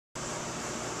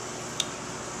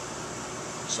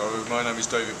So my name is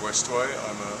David Westaway.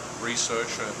 I'm a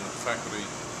researcher in the Faculty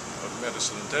of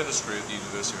Medicine and Dentistry at the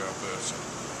University of Alberta.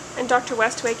 And Dr.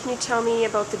 Westaway, can you tell me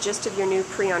about the gist of your new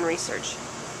prion research?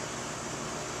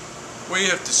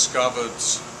 We have discovered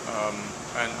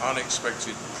an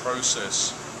unexpected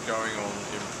process going on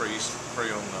in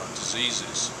prion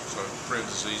diseases. So prion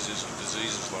diseases are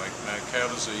diseases like mad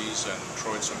cow disease and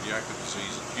Troitson-Jakob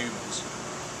disease in humans.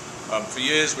 For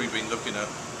years we've been looking at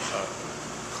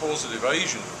causative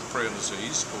agent of the prion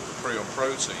disease called the prion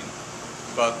protein,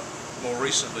 but more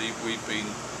recently we've been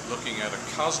looking at a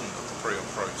cousin of the prion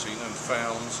protein and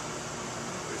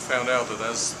we found out that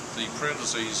as the prion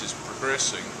disease is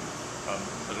progressing,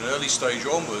 at an early stage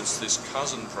onwards, this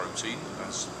cousin protein,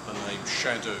 as the name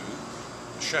shadoo,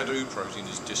 the shadoo protein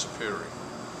is disappearing.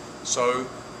 So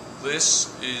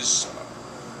this is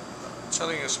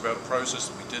telling us about a process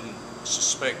that we didn't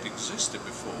suspect existed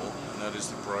before, and that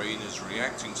is the brain is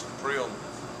reacting to the prion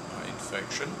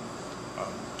infection.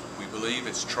 We believe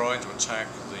it's trying to attack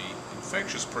the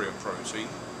infectious prion protein,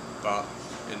 but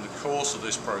in the course of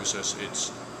this process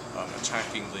it's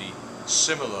attacking the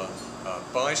similar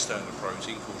bystander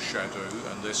protein called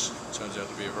shadoo, and this turns out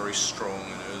to be a very strong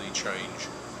and early change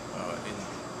in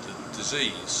the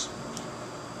disease.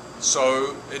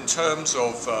 So in terms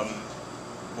of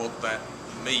what that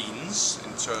means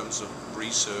in terms of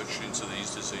research into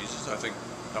these diseases, I think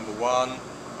number one,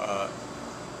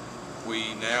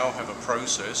 we now have a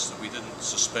process that we didn't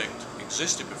suspect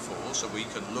existed before, so we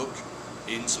can look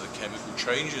into the chemical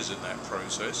changes in that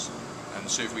process and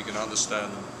see if we can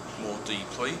understand them more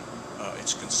deeply.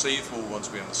 It's conceivable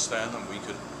once we understand them we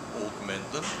could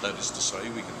augment them, that is to say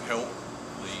we can help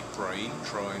the brain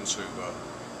trying to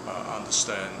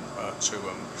understand, to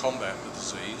combat the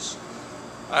disease.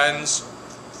 And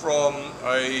from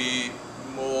a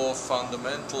more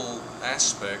fundamental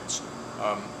aspect,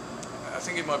 I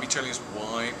think it might be telling us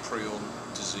why prion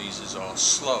diseases are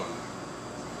slow.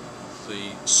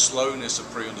 The slowness of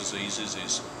prion diseases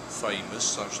is famous,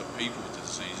 such that people with the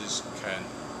diseases can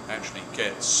actually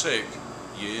get sick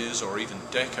years or even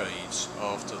decades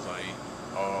after they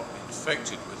are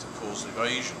infected with the causative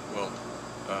agent. Well,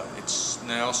 it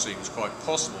now seems quite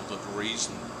possible that the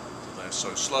reason that they're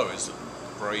so slow is that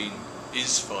the brain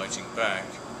is fighting back,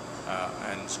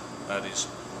 and that is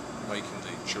making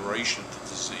the duration of the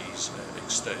disease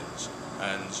extend.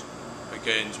 And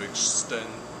again, to extend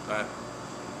that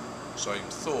same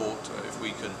thought, if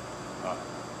we can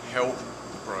help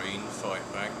the brain fight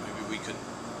back, maybe we can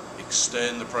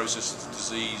extend the process of the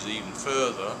disease even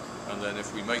further, and then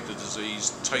if we make the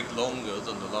disease take longer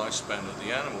than the lifespan of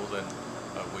the animal, then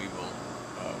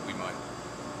we might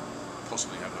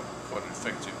possibly have quite an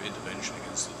effective intervention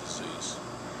against the disease.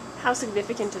 How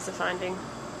significant is the finding?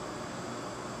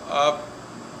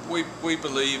 We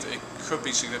believe it could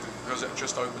be significant because it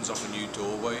just opens up a new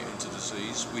doorway into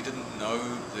disease. We didn't know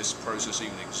this process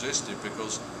even existed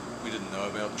because we didn't know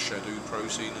about the shadoo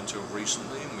protein until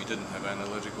recently, and we didn't have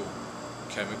analytical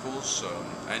chemicals,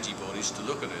 antibodies to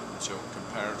look at it until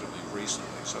comparatively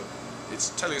recently. So it's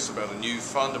telling us about a new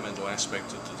fundamental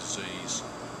aspect of the disease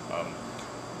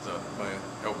that may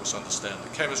help us understand the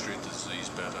chemistry of the disease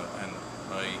better and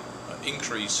may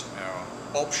increase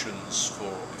our options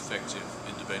for effective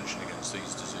intervention against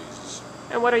these diseases.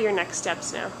 And what are your next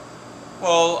steps now?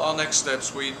 Well, our next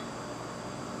steps, we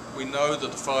know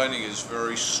that the finding is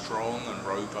very strong and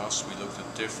robust. We looked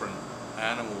at different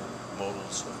animal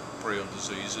models of prion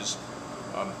diseases.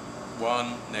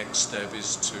 One next step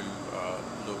is to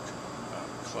look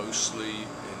closely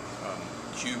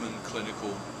in human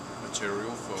clinical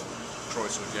material for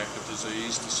Troitson-Jakob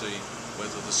disease to see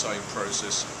whether the same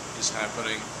process is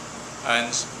happening.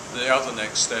 And the other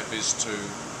next step is to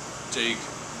dig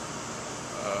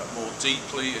more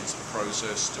deeply into the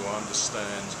process to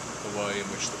understand the way in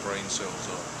which the brain cells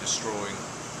are destroying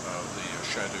the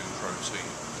shadoo protein.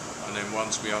 And then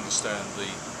once we understand the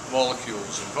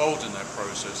molecules involved in that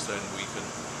process, then we can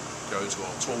go to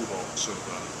our toolbox of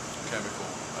chemical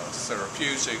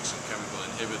therapeutics and chemical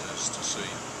inhibitors to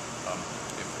see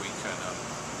if we can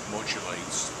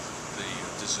modulate the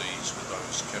disease with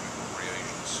those chemical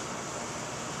reagents.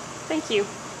 Thank you.